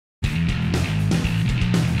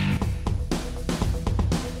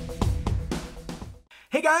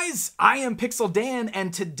Hey guys, I am Pixel Dan,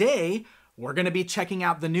 and today we're going to be checking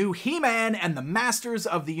out the new He-Man and the Masters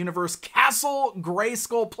of the Universe Castle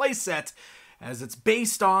Grayskull playset, as it's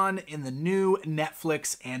based on in the new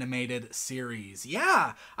Netflix animated series.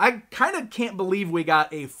 Yeah, I kind of can't believe we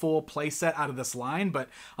got a full playset out of this line, but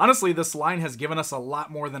honestly, this line has given us a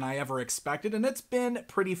lot more than I ever expected, and it's been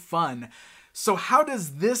pretty fun. So how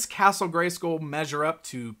does this Castle Grayskull measure up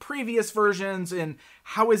to previous versions, and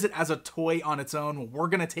how is it as a toy on its own? We're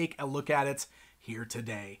going to take a look at it here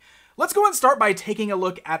today. Let's go and start by taking a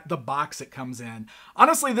look at the box it comes in.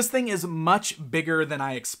 Honestly, this thing is much bigger than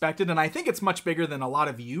I expected, and I think it's much bigger than a lot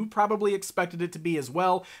of you probably expected it to be as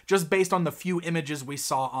well, just based on the few images we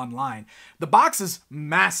saw online. The box is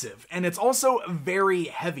massive, and it's also very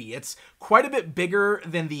heavy. It's quite a bit bigger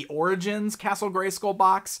than the Origins Castle Grayskull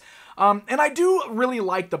box. And I do really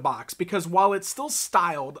like the box because while it's still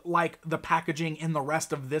styled like the packaging in the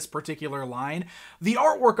rest of this particular line, the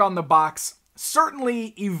artwork on the box certainly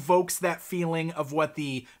evokes that feeling of what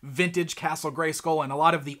the vintage Castle Grayskull and a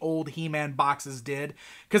lot of the old He-Man boxes did,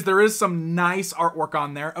 because there is some nice artwork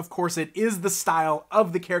on there. Of course, it is the style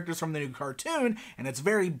of the characters from the new cartoon, and it's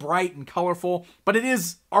very bright and colorful, but it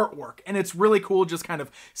is artwork, and it's really cool just kind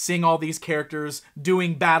of seeing all these characters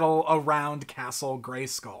doing battle around Castle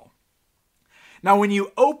Grayskull. Now, when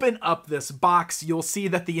you open up this box, you'll see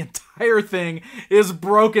that the entire thing is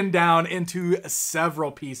broken down into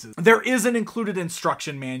several pieces. There is an included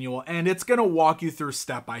instruction manual, and it's going to walk you through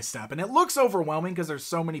step by step. And it looks overwhelming because there's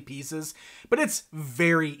so many pieces, but it's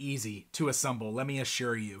very easy to assemble, let me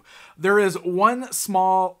assure you. There is one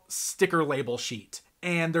small sticker label sheet,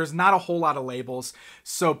 and there's not a whole lot of labels.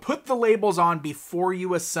 So put the labels on before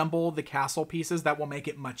you assemble the castle pieces. That will make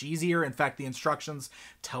it much easier. In fact, the instructions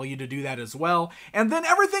tell you to do that as well. And then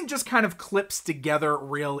everything just kind of clips together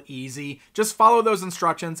real easy. Just follow those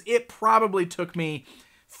instructions. It probably took me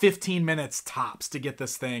 15 minutes tops to get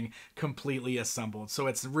this thing completely assembled. So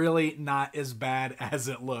it's really not as bad as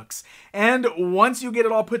it looks. And once you get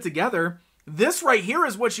it all put together, this right here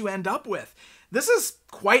is what you end up with. This is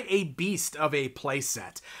quite a beast of a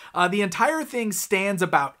playset. The entire thing stands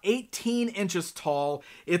about 18 inches tall.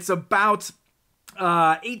 It's about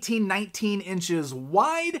 19 inches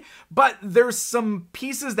wide, but there's some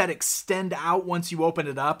pieces that extend out once you open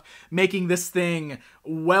it up, making this thing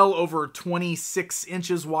well over 26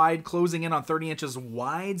 inches wide, closing in on 30 inches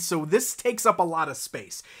wide. So this takes up a lot of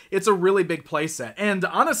space. It's a really big playset. And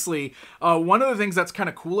honestly, one of the things that's kind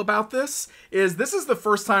of cool about this is the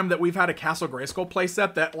first time that we've had a Castle Grayskull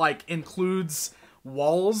playset that like includes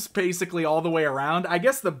walls basically all the way around. I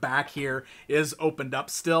guess the back here is opened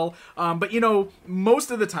up still. But you know,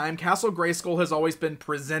 most of the time Castle Grayskull has always been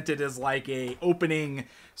presented as like a opening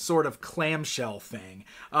sort of clamshell thing,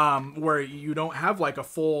 where you don't have like a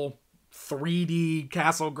full 3D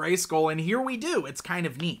Castle Grayskull, and here we do. It's kind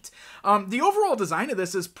of neat. The overall design of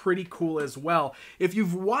this is pretty cool as well. If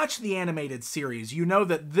you've watched the animated series, you know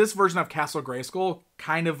that this version of Castle Grayskull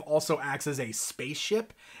kind of also acts as a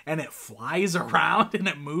spaceship, and it flies around and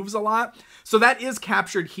it moves a lot. So that is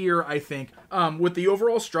captured here, I think, with the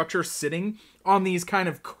overall structure sitting on these kind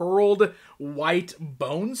of curled white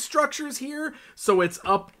bone structures here. So it's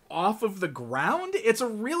up off of the ground. It's a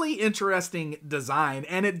really interesting design,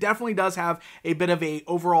 and it definitely does have a bit of a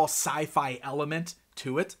overall sci-fi element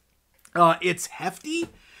to it. It's hefty.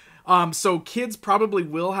 So kids probably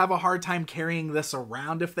will have a hard time carrying this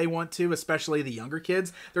around if they want to, especially the younger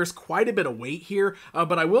kids. There's quite a bit of weight here,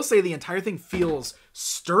 but I will say the entire thing feels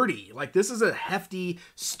sturdy. Like, this is a hefty,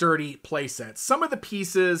 sturdy playset. Some of the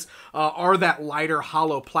pieces are that lighter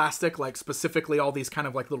hollow plastic, like specifically all these kind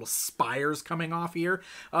of like little spires coming off here.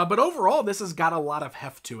 But overall, this has got a lot of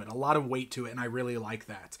heft to it, a lot of weight to it, and I really like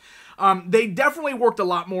that. They definitely worked a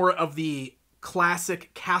lot more of the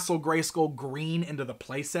classic Castle Grayskull green into the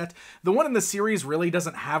playset. The one in the series really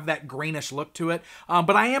doesn't have that greenish look to it,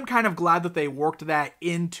 but I am kind of glad that they worked that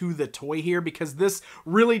into the toy here, because this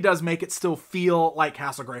really does make it still feel like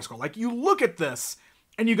Castle Grayskull. Like, you look at this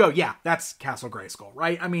and you go, yeah, that's Castle Grayskull,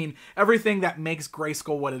 right? I mean, everything that makes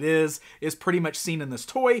Grayskull what it is pretty much seen in this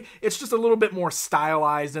toy. It's just a little bit more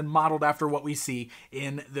stylized and modeled after what we see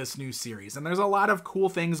in this new series. And there's a lot of cool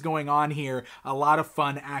things going on here, a lot of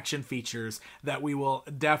fun action features that we will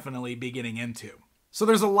definitely be getting into. So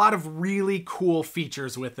there's a lot of really cool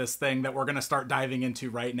features with this thing that we're going to start diving into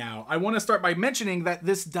right now. I want to start by mentioning that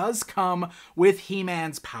this does come with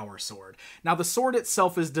He-Man's power sword. Now the sword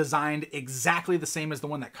itself is designed exactly the same as the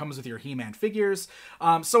one that comes with your He-Man figures.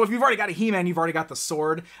 So if you've already got a He-Man, you've already got the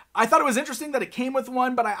sword. I thought it was interesting that it came with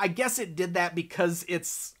one, but I guess it did that because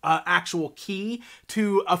it's actual key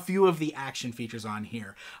to a few of the action features on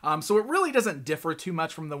here. So it really doesn't differ too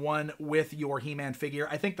much from the one with your He-Man figure.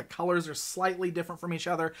 I think the colors are slightly different from each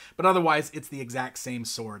other, but otherwise it's the exact same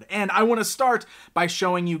sword. And I want to start by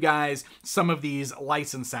showing you guys some of these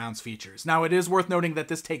lights and sounds features. Now it is worth noting that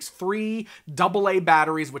this takes 3 AA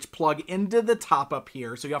batteries which plug into the top up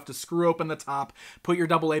here, so you have to screw open the top, put your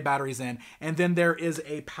AA batteries in, and then there is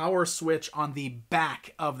a power switch on the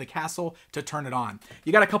back of the castle to turn it on.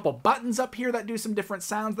 You got a couple buttons up here that do some different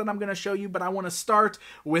sounds that I'm going to show you, but I want to start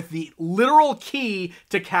with the literal key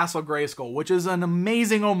to Castle Grayskull, which is an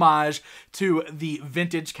amazing homage to the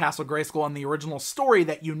vintage Castle Grayskull and the original story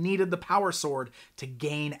that you needed the power sword to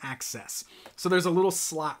gain access. So there's a little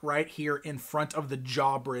slot right here in front of the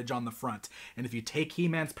jaw bridge on the front. And if you take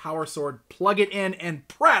He-Man's power sword, plug it in and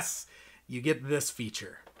press, you get this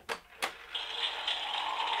feature.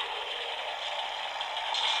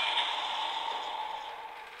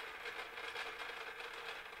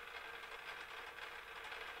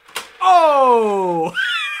 Oh!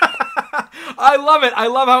 I love it. I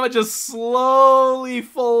love how it just slowly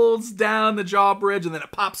folds down the jaw bridge and then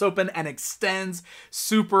it pops open and extends.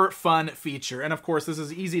 Super fun feature. And of course, this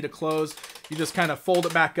is easy to close. You just kind of fold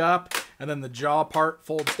it back up and then the jaw part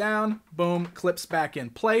folds down. Boom, clips back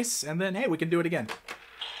in place. And then, hey, we can do it again.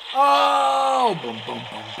 Oh! Boom, boom,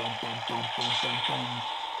 boom, boom, boom, boom, boom, boom, boom.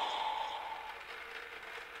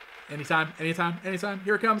 Anytime, anytime, anytime.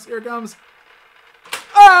 Here it comes, here it comes.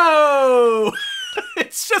 Oh!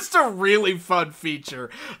 It's just a really fun feature.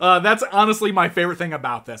 That's honestly my favorite thing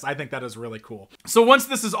about this. I think that is really cool. So once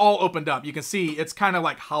this is all opened up, you can see it's kind of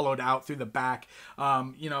like hollowed out through the back.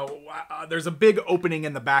 There's a big opening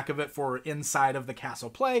in the back of it for inside of the castle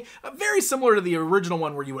play. Very similar to the original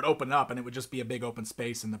one where you would open it up and it would just be a big open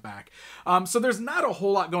space in the back. So there's not a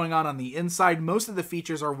whole lot going on the inside. Most of the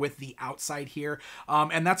features are with the outside here.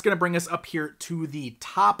 And that's going to bring us up here to the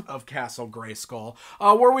top of Castle Grayskull,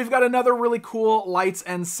 where we've got another really cool lights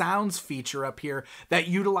and sounds feature up here that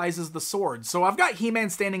utilizes the sword. So I've got He-Man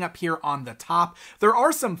standing up here on the top. There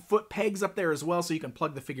are some foot pegs up there as well, so you can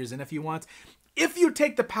plug the figures in if you want. If you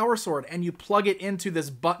take the power sword and you plug it into this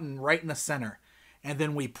button right in the center, and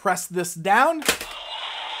then we press this down,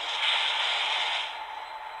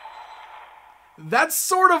 that's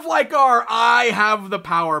sort of like our I have the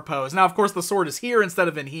power pose. Now, of course, the sword is here instead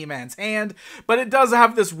of in He-Man's hand, but it does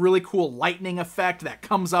have this really cool lightning effect that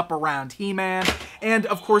comes up around He-Man. And,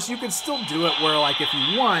 of course, you can still do it where, like, if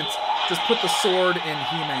you want, just put the sword in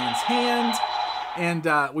He-Man's hand,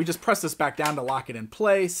 and we just press this back down to lock it in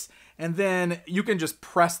place. And then you can just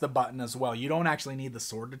press the button as well. You don't actually need the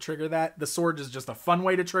sword to trigger that. The sword is just a fun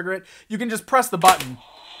way to trigger it. You can just press the button,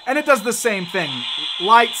 and it does the same thing.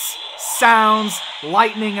 Lights, sounds,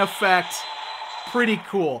 lightning effect. Pretty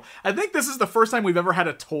cool. I think this is the first time we've ever had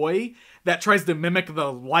a toy that tries to mimic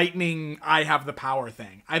the lightning, I have the power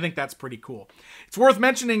thing. I think that's pretty cool. It's worth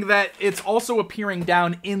mentioning that it's also appearing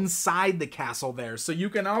down inside the castle there. So you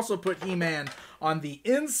can also put He-Man on the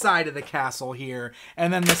inside of the castle here.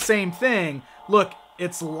 And then the same thing. Look,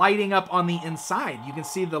 it's lighting up on the inside. You can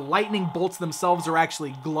see the lightning bolts themselves are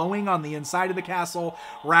actually glowing on the inside of the castle,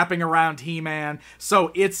 wrapping around He-Man.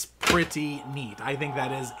 So it's pretty neat. I think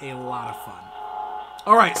that is a lot of fun.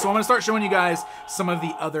 All right, so I'm going to start showing you guys some of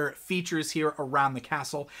the other features here around the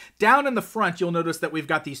castle. Down in the front, you'll notice that we've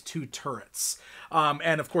got these 2 turrets.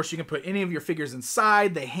 And of course, you can put any of your figures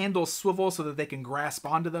inside. The handles swivel so that they can grasp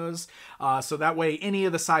onto those. So that way, any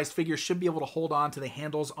of the sized figures should be able to hold on to the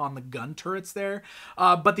handles on the gun turrets there.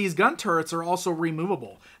 But these gun turrets are also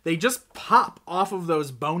removable. They just pop off of those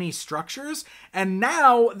bony structures. And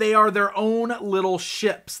now they are their own little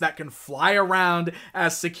ships that can fly around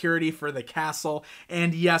as security for the castle.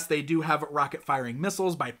 And yes, they do have rocket firing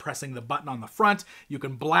missiles. By pressing the button on the front, you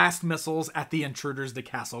can blast missiles at the intruders to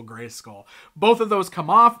Castle Grayskull. Both of those come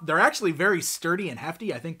off. They're actually very sturdy and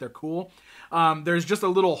hefty. I think they're cool. There's just a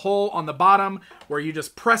little hole on the bottom where you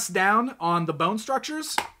just press down on the bone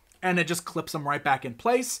structures and it just clips them right back in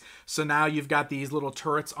place. So now you've got these little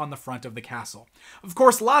turrets on the front of the castle. Of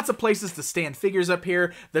course, lots of places to stand figures up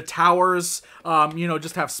here. The towers,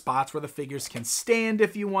 just have spots where the figures can stand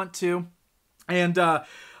if you want to. And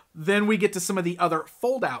then we get to some of the other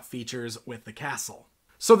fold-out features with the castle.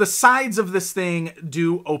 So the sides of this thing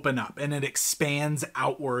do open up and it expands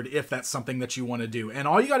outward if that's something that you want to do. And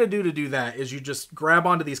all you got to do that is you just grab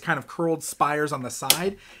onto these kind of curled spires on the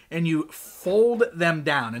side and you fold them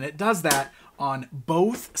down. And it does that on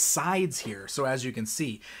both sides here, so as you can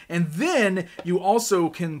see. And then you also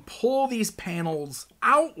can pull these panels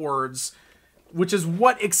outwards, which is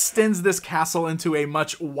what extends this castle into a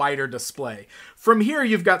much wider display. From here,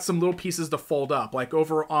 you've got some little pieces to fold up. Like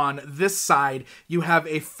over on this side, you have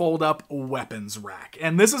a fold-up weapons rack.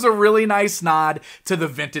 And this is a really nice nod to the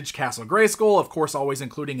vintage Castle Grayskull, of course, always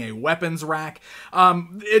including a weapons rack.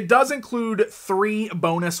 It does include 3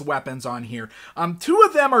 bonus weapons on here. 2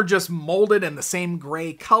 of them are just molded in the same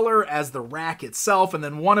gray color as the rack itself, and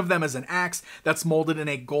then one of them is an axe that's molded in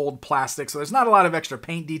a gold plastic. So there's not a lot of extra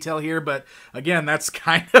paint detail here, but again, that's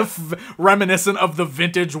kind of reminiscent of the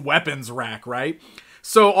vintage weapons rack, right?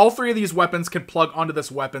 So all 3 of these weapons can plug onto this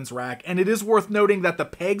weapons rack, and it is worth noting that the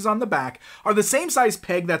pegs on the back are the same size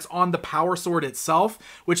peg that's on the power sword itself,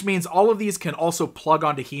 which means all of these can also plug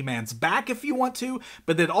onto He-Man's back if you want to,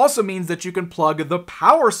 but it also means that you can plug the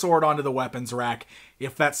power sword onto the weapons rack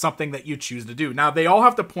if that's something that you choose to do. Now, they all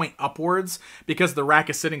have to point upwards because the rack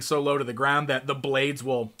is sitting so low to the ground that the blades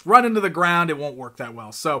will run into the ground. It won't work that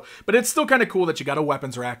well. So, but it's still kind of cool that you got a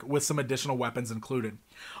weapons rack with some additional weapons included.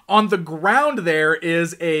 On the ground there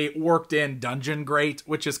is a worked-in dungeon grate,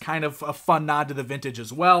 which is kind of a fun nod to the vintage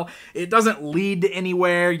as well. It doesn't lead to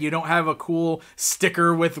anywhere. You don't have a cool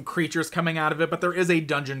sticker with creatures coming out of it, but there is a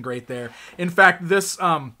dungeon grate there. In fact, this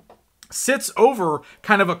sits over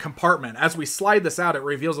kind of a compartment. As we slide this out, it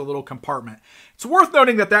reveals a little compartment. It's worth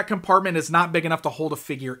noting that that compartment is not big enough to hold a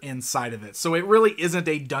figure inside of it. So it really isn't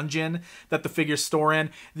a dungeon that the figures store in.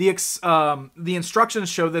 The instructions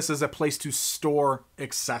show this as a place to store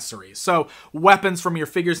accessories. So weapons from your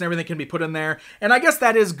figures and everything can be put in there. And I guess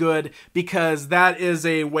that is good because that is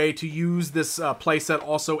a way to use this playset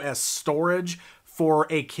also as storage for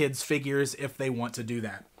a kid's figures if they want to do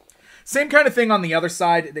that. Same kind of thing on the other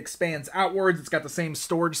side. It expands outwards. It's got the same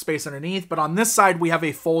storage space underneath. But on this side, we have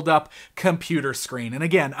a fold-up computer screen. And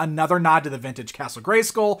again, another nod to the vintage Castle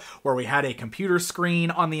Grayskull, where we had a computer screen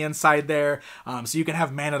on the inside there. So you can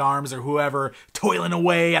have Man-at-Arms or whoever toiling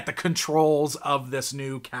away at the controls of this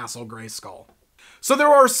new Castle Grayskull. So there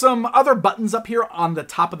are some other buttons up here on the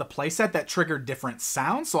top of the playset that trigger different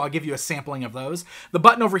sounds. So I'll give you a sampling of those. The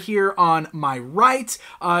button over here on my right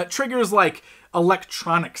triggers like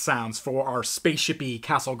electronic sounds for our spaceship-y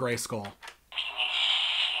Castle Grayskull.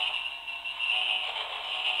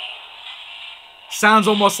 Sounds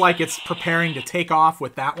almost like it's preparing to take off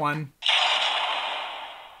with that one.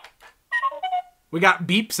 We got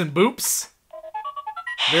beeps and boops.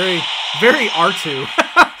 Very, very R2.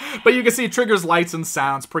 But you can see it triggers lights and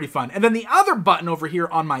sounds. Pretty fun. And then the other button over here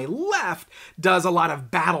on my left does a lot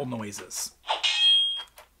of battle noises.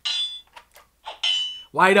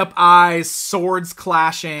 Light up eyes, swords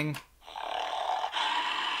clashing.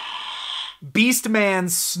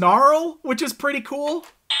 Beastman's snarl, which is pretty cool.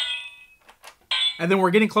 And then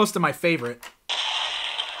we're getting close to my favorite.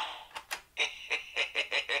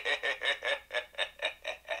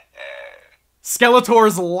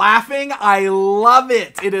 Skeletor's laughing. I love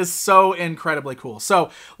it. It is so incredibly cool. So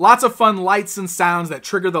lots of fun lights and sounds that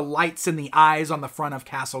trigger the lights in the eyes on the front of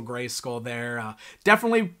Castle Grayskull there.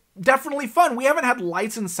 Definitely fun. We haven't had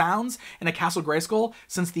lights and sounds in a Castle Grayskull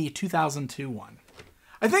since the 2002 one.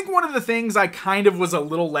 I think one of the things I kind of was a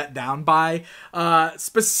little let down by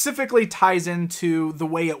specifically ties into the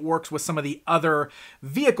way it works with some of the other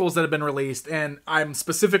vehicles that have been released, and I'm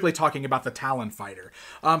specifically talking about the Talon Fighter.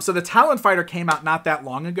 So the Talon Fighter came out not that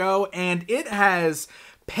long ago, and it has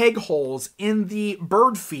peg holes in the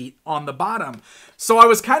bird feet on the bottom. So I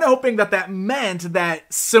was kind of hoping that that meant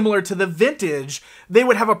that, similar to the vintage, they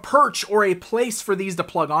would have a perch or a place for these to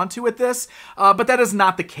plug onto with this, but that is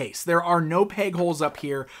not the case. There are no peg holes up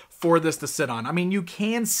here for this to sit on. I mean, you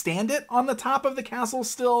can stand it on the top of the castle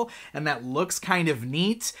still, and that looks kind of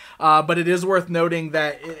neat, but it is worth noting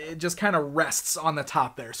that it just kind of rests on the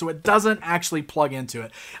top there, so it doesn't actually plug into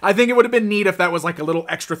it. I think it would have been neat if that was like a little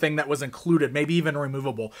extra thing that was included, maybe even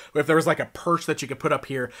removable, or if there was like a perch that you could put up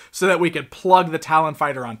here so that we could plug the Talon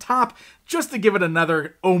Fighter on top, just to give it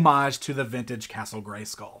another homage to the vintage Castle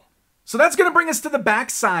Grayskull. So that's going to bring us to the back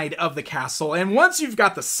side of the castle. And once you've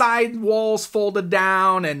got the side walls folded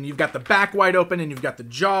down and you've got the back wide open and you've got the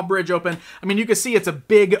drawbridge open, I mean, you can see it's a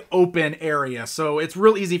big open area. So it's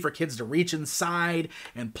real easy for kids to reach inside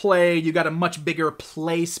and play. You got a much bigger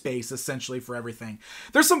play space essentially for everything.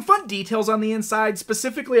 There's some fun details on the inside.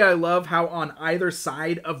 Specifically, I love how on either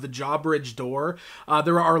side of the drawbridge door,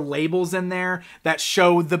 there are labels in there that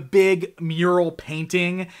show the big mural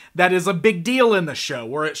painting that is a big deal in the show,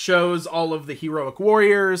 where it shows all of the heroic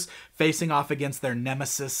warriors facing off against their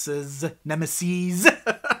nemesis.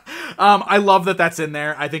 I love that that's in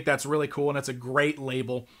there. I think that's really cool, and it's a great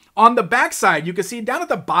label. On the backside, you can see down at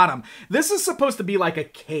the bottom, this is supposed to be like a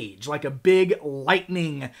cage, like a big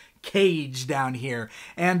lightning cage down here.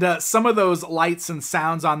 And some of those lights and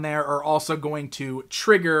sounds on there are also going to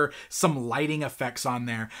trigger some lighting effects on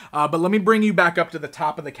there. But let me bring you back up to the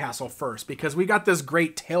top of the castle first, because we got this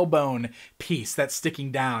great tailbone piece that's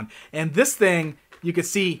sticking down. And this thing, you can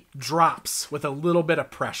see, drops with a little bit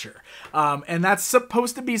of pressure. And that's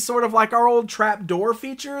supposed to be sort of like our old trap door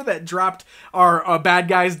feature that dropped our bad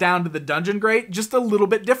guys down to the dungeon grate, just a little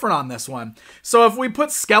bit different on this one. So if we put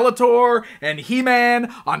Skeletor and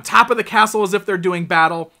He-Man on top of the castle as if they're doing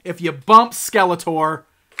battle, if you bump Skeletor,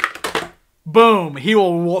 boom, he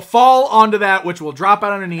will fall onto that, which will drop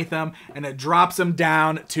out underneath him, and it drops him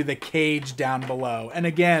down to the cage down below. And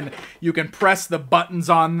again, you can press the buttons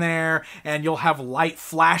on there, and you'll have light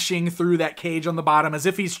flashing through that cage on the bottom as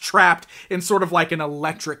if he's trapped in sort of like an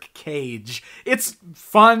electric cage. It's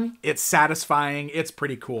fun, it's satisfying, it's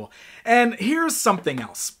pretty cool. And here's something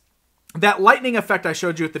else. That lightning effect I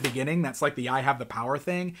showed you at the beginning, that's like the I have the power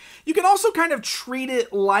thing, you can also kind of treat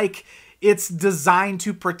it like it's designed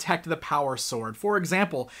to protect the power sword. For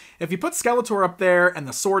example, if you put Skeletor up there and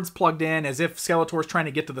the sword's plugged in as if Skeletor's trying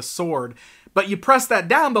to get to the sword, but you press that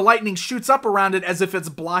down, the lightning shoots up around it as if it's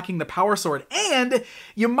blocking the power sword. And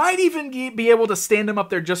you might even be able to stand him up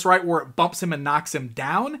there just right where it bumps him and knocks him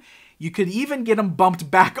down. You could even get him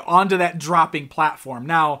bumped back onto that dropping platform.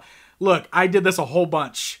 Now, look, I did this a whole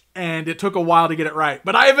bunch, and it took a while to get it right,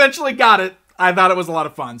 but I eventually got it. I thought it was a lot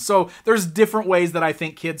of fun. So there's different ways that I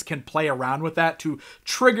think kids can play around with that to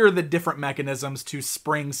trigger the different mechanisms to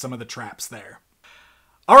spring some of the traps there.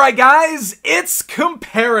 All right, guys, it's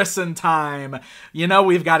comparison time. You know,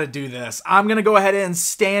 we've got to do this. I'm going to go ahead and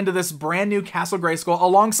stand to this brand new Castle Grayskull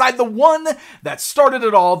alongside the one that started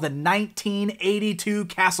it all, the 1982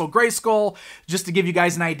 Castle Grayskull, just to give you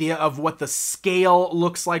guys an idea of what the scale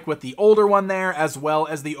looks like with the older one there, as well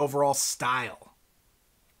as the overall style.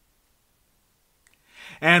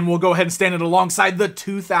 And we'll go ahead and stand it alongside the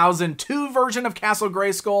 2002 version of Castle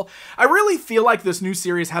Grayskull. I really feel like this new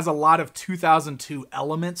series has a lot of 2002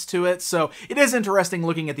 elements to it, so it is interesting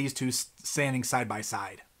looking at these two standing side by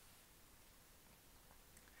side.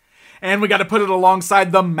 And we got to put it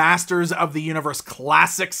alongside the Masters of the Universe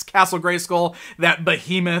Classics Castle Grayskull, that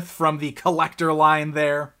behemoth from the collector line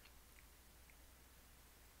there.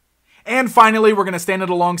 And finally, we're going to stand it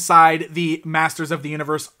alongside the Masters of the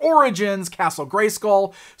Universe Origins Castle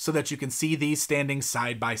Grayskull so that you can see these standing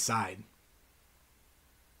side by side.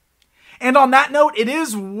 And on that note, it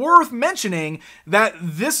is worth mentioning that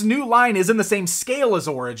this new line is in the same scale as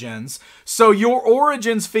Origins, so your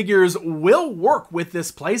Origins figures will work with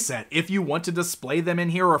this playset if you want to display them in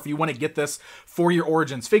here, or if you want to get this for your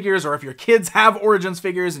Origins figures, or if your kids have Origins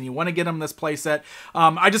figures and you want to get them this playset.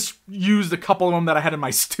 I just used a couple of them that I had in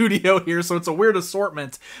my studio here, so it's a weird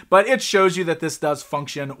assortment, but it shows you that this does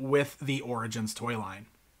function with the Origins toy line.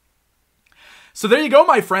 So there you go,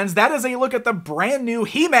 my friends. That is a look at the brand new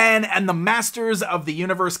He-Man and the Masters of the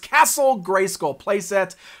Universe Castle Grayskull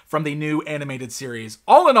playset from the new animated series.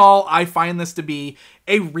 All in all, I find this to be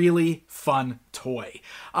a really fun toy.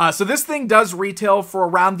 So this thing does retail for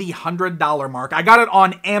around the $100 mark. I got it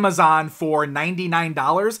on Amazon for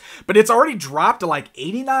 $99, but it's already dropped to like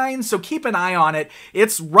 $89, so keep an eye on it.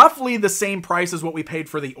 It's roughly the same price as what we paid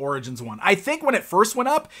for the Origins one. I think when it first went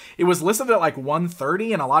up, it was listed at like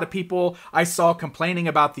 $130, and a lot of people I saw complaining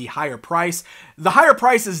about the higher price. The higher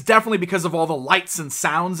price is definitely because of all the lights and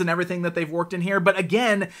sounds and everything that they've worked in here, but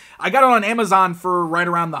again, I got it on Amazon for right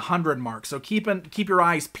around the 100 mark, so keep your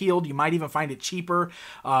eyes peeled. You might even find it cheaper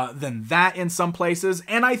than that in some places,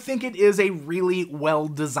 and I think it is a really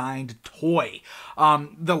well-designed toy.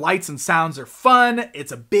 The lights and sounds are fun.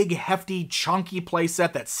 It's a big, hefty, chunky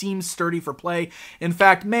playset that seems sturdy for play. In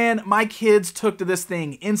fact, man, my kids took to this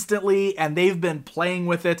thing instantly, and they've been playing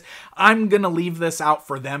with it. I'm gonna leave this out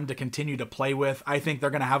for them to continue to play with. I think they're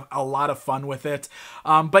gonna have a lot of fun with it,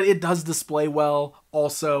 but it does display well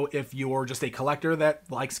Also, if you're just a collector that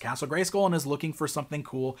likes Castle Grayskull and is looking for something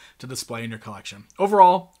cool to display in your collection.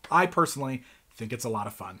 Overall, I personally think it's a lot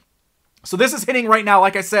of fun. So this is hitting right now.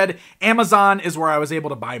 Like I said, Amazon is where I was able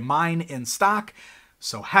to buy mine in stock.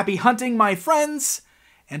 So happy hunting, my friends,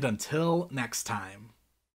 and until next time.